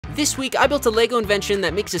This week, I built a Lego invention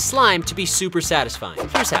that mixes slime to be super satisfying.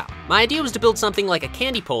 Here's how. My idea was to build something like a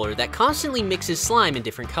candy puller that constantly mixes slime in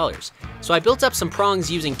different colors. So I built up some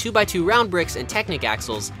prongs using 2x2 round bricks and Technic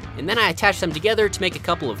axles, and then I attached them together to make a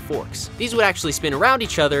couple of forks. These would actually spin around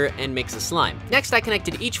each other and mix the slime. Next, I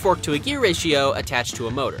connected each fork to a gear ratio attached to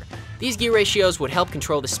a motor. These gear ratios would help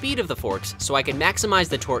control the speed of the forks so I could maximize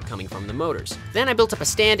the torque coming from the motors. Then I built up a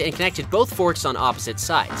stand and connected both forks on opposite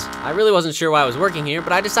sides. I really wasn't sure why I was working here,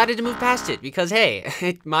 but I decided to move past it because hey,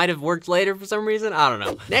 it might have worked later for some reason, I don't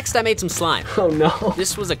know. Next, I made some slime. Oh no.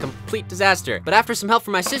 This was a complete disaster, but after some help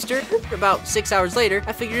from my sister, about 6 hours later,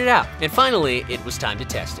 I figured it out. And finally, it was time to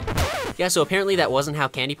test it. Yeah, so apparently that wasn't how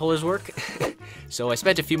candy pullers work. So I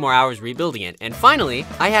spent a few more hours rebuilding it, and finally,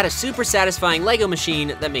 I had a super satisfying Lego machine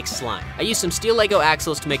that makes slime. I used some steel Lego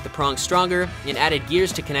axles to make the prongs stronger, and added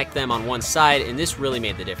gears to connect them on one side, and this really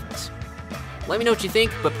made the difference. Let me know what you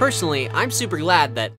think, but personally, I'm super glad that